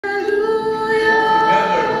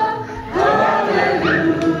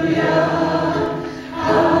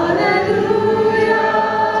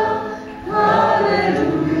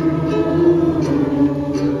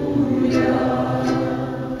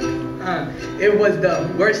It was the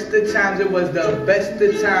worst of times, it was the best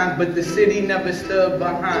of times, but the city never stood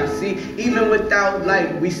behind. See, even without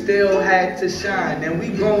light, we still had to shine. And we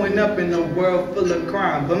growing up in a world full of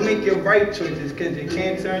crime, but make your right choices, cause you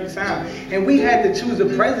can't turn time. And we had to choose a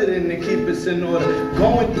president to keep us in order,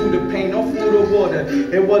 going through the pain, no food or water.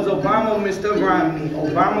 It was Obama, Mr. Romney,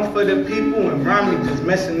 Obama for the people, and Romney just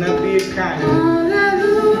messing up the economy.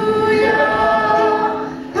 Hallelujah,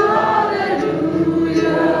 hallelujah,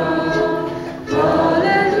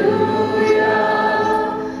 hallelujah,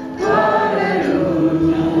 hallelujah,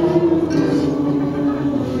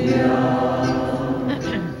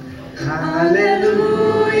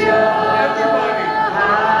 hallelujah, everybody,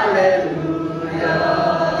 hallelujah,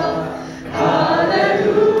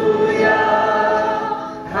 hallelujah,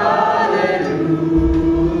 hallelujah.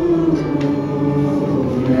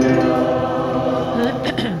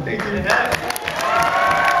 Thank you.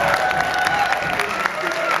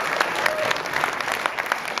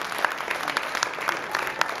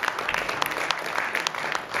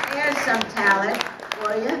 There's some talent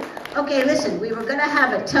for you. Okay, listen, we were going to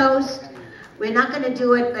have a toast. We're not going to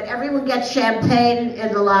do it, but everyone gets champagne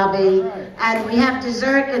in the lobby, and we have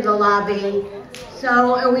dessert in the lobby.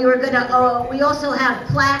 So we were going to, we also have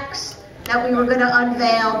plaques that we were going to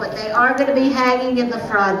unveil, but they are going to be hanging in the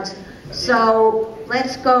front. So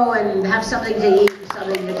let's go and have something to eat and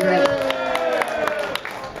something to drink.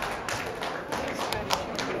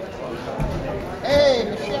 Hey,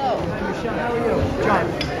 Michelle. Michelle, how are you? John.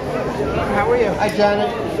 How are you? Hi, Janet.